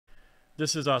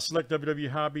This is Select WWE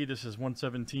Hobby. This is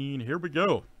 117. Here we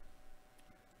go.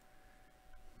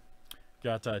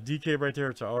 Got DK right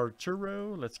there to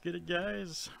Arturo. Let's get it,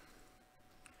 guys.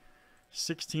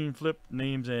 16 flip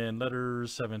names and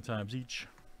letters, 7 times each.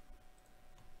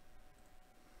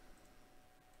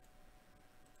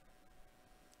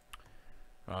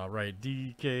 All right,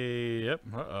 DK. Yep.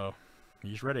 Uh-oh.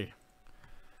 He's ready.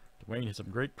 Dwayne hit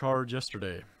some great cards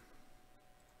yesterday.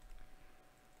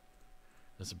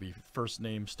 This will be first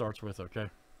name starts with, okay?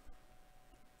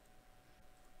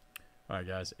 All right,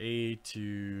 guys. A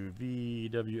to V,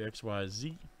 W, X, Y,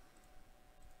 Z.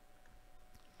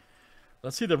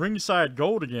 Let's see the ringside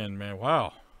gold again, man.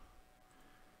 Wow.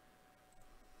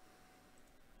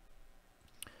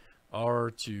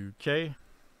 R to K.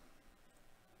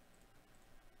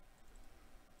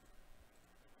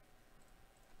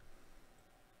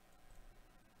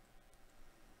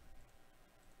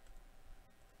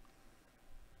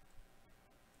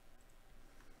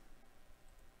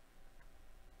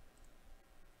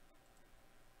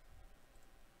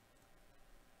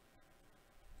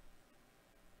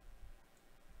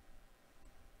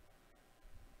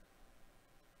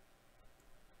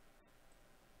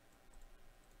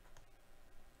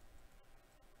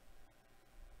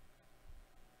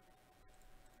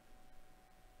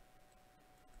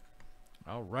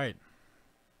 All right.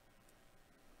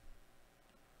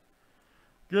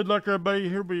 Good luck, everybody.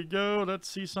 Here we go. Let's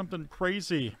see something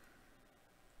crazy.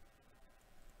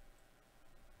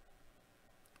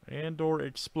 And/or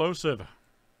explosive.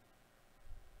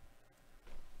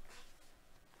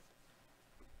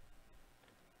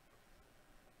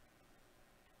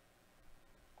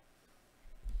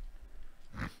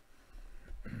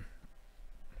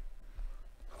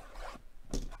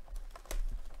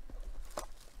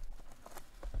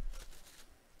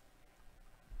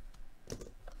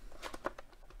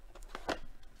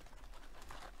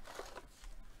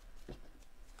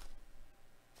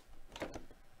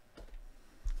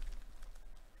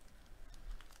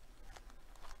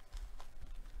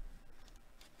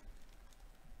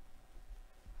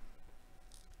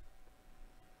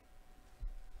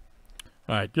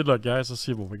 All right, good luck, guys. Let's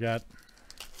see what we got.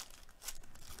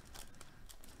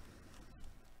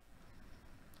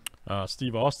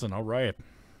 Steve Austin, all right.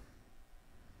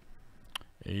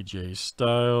 AJ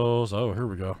Styles. Oh, here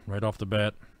we go. Right off the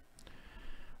bat.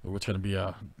 Oh, it's going to be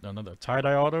another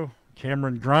tie-dye auto.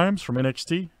 Cameron Grimes from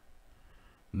NXT.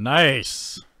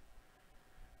 Nice.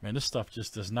 Man, this stuff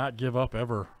just does not give up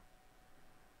ever.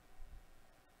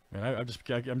 Man,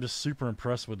 I'm just super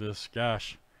impressed with this.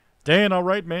 Gosh. Dan, all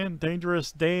right, man.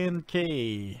 Dangerous Dan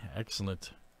K.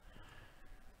 Excellent.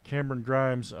 Cameron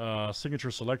Grimes, signature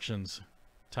selections,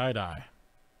 tie-dye.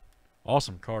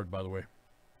 Awesome card, by the way.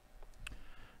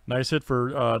 Nice hit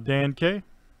for Dan K. And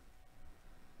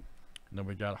then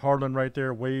we got Harlan right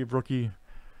there, Wave rookie.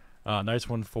 Nice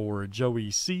one for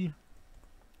Joey C.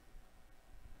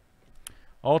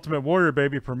 Ultimate Warrior,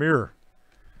 baby, Premier.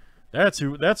 That's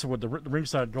what the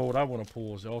ringside gold I want to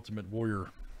pull is the Ultimate Warrior.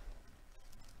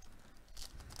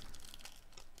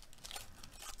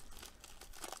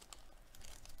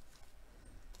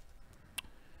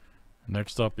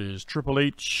 Next up is Triple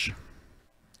H,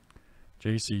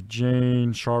 JC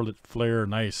Jane, Charlotte Flair,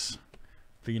 nice.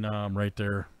 Phenom right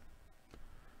there.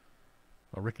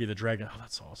 Oh, Ricky the Dragon, oh,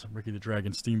 that's awesome. Ricky the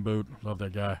Dragon Steamboat, love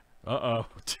that guy. Uh-oh,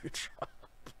 dude.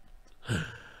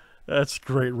 That's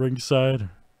great ringside.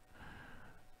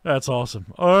 That's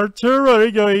awesome. Arturo, there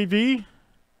you go, AV.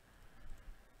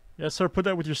 Yes, sir, put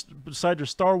that with beside your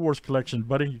Star Wars collection,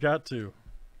 buddy. You got to.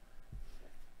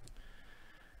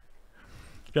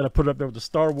 Got to put it up there with the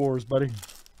Star Wars, buddy.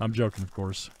 I'm joking, of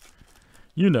course.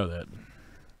 You know that.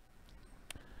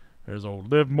 There's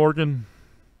old Liv Morgan.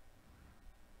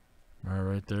 All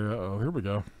right there. Uh-oh, here we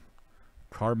go.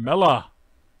 Carmella.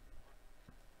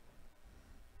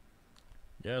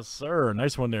 Yes, sir.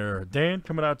 Nice one there. Dan,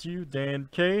 coming out to you. Dan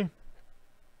K.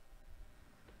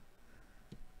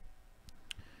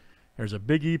 There's a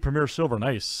Big E Premier Silver.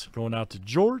 Nice. Going out to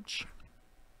George.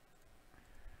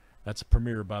 That's a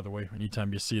Premier, by the way.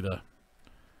 Anytime you see the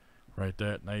right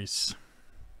that, nice.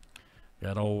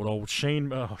 Got old Shane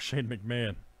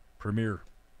McMahon, Premier.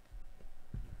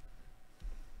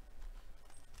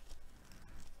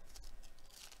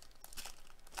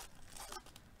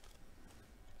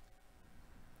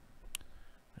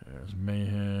 There's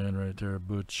Mayhem right there,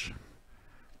 Butch.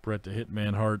 Bret the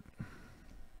Hitman Hart.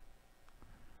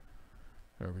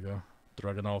 There we go.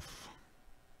 Dragunov.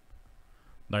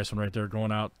 Nice one right there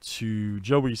going out to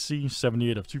Joey C,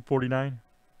 78 of 249.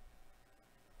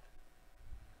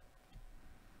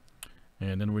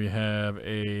 And then we have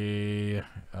a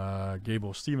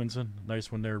Gable Stevenson.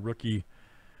 Nice one there, rookie.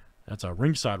 That's a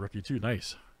ringside rookie, too.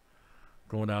 Nice.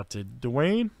 Going out to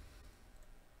Dwayne.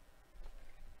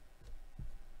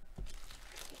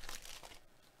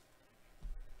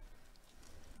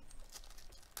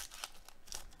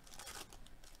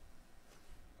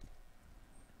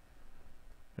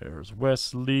 There's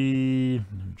Wesley.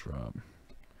 New drop.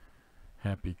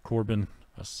 Happy Corbin.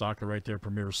 Asaka right there.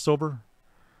 Premier Silver.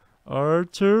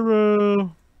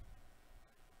 Arturo.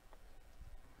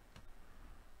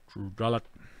 Drew Gullet.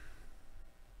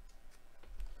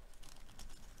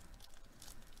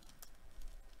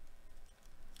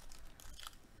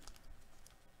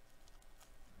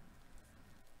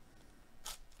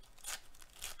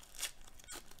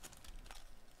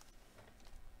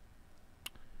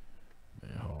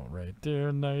 Right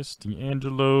there, nice.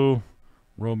 D'Angelo,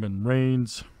 Roman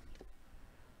Reigns.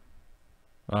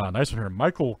 Nice one here.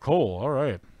 Michael Cole, all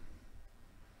right.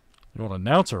 You want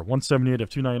announcer, 178 of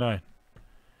 299.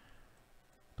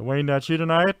 Dwayne, that's you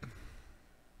tonight.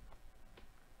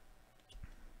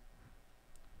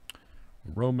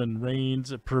 Roman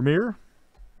Reigns Premier.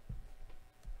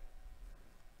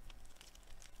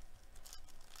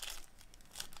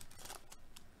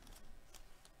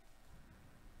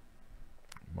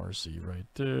 Marcy right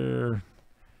there.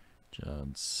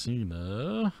 John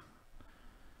Cena.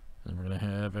 And we're going to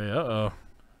have a,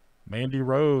 Mandy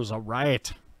Rose. All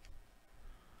right.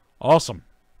 Awesome.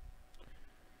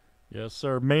 Yes,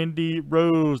 sir. Mandy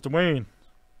Rose. Dwayne.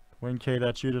 Dwayne K,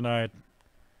 that's you tonight.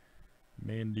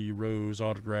 Mandy Rose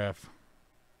autograph.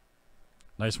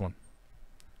 Nice one.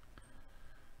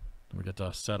 Then we got the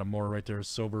Satamora right there.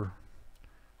 Silver.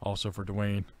 Also for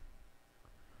Dwayne.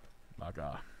 My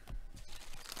God.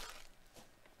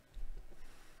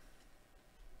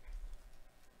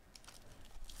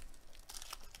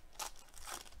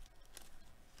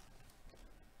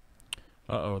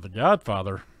 Uh-oh, The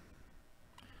Godfather.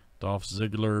 Dolph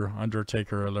Ziggler,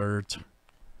 Undertaker alert.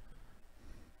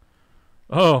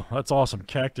 Oh, that's awesome.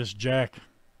 Cactus Jack.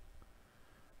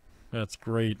 That's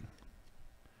great.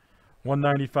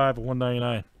 195 and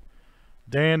 199.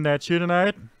 Dan, that's you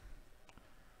tonight.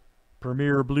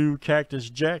 Premier Blue Cactus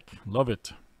Jack. Love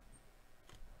it.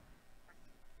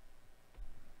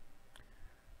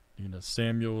 Nina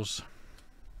Samuels.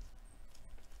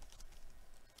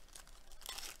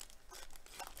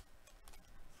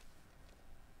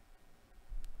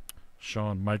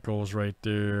 Shawn Michaels right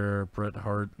there. Bret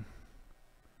Hart.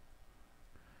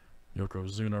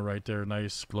 Yokozuna right there.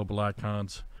 Nice. Global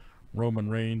Icons. Roman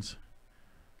Reigns.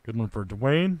 Good one for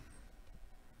Dwayne.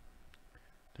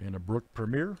 Dana Brooke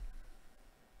Premier.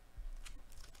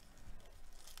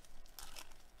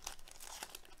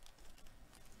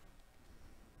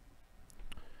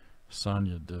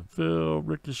 Sonya Deville.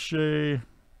 Ricochet.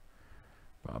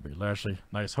 Bobby Lashley.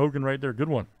 Nice. Hogan right there. Good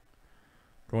one.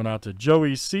 Going out to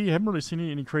Joey C. Haven't really seen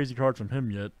any crazy cards from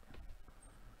him yet.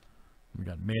 We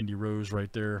got Mandy Rose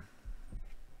right there.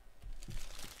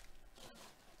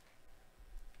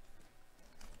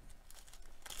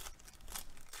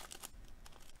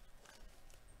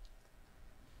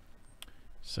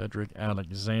 Cedric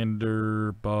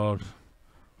Alexander. Bob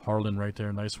Harlan right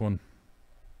there. Nice one.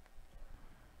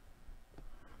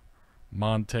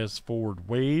 Montez Ford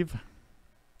Wave.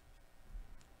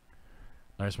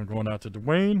 Nice one going out to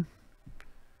Dwayne.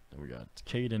 Then we got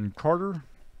Caden Carter.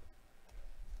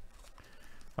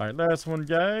 All right, last one,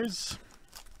 guys.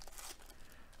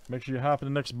 Make sure you hop in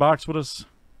the next box with us.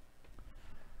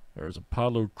 There's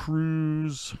Apollo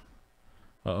Crews.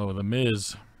 Uh-oh, The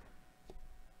Miz.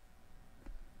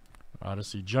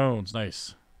 Odyssey Jones,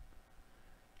 nice.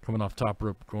 Coming off top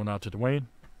rope, going out to Dwayne.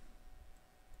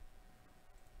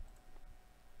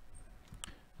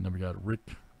 And then we got Rick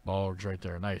Boggs right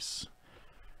there, nice.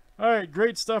 All right,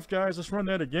 great stuff, guys. Let's run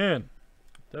that again.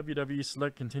 WWE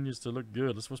Select continues to look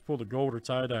good. Let's pull the gold or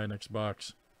tie-dye next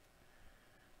box.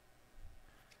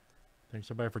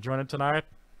 Thanks, everybody, for joining tonight.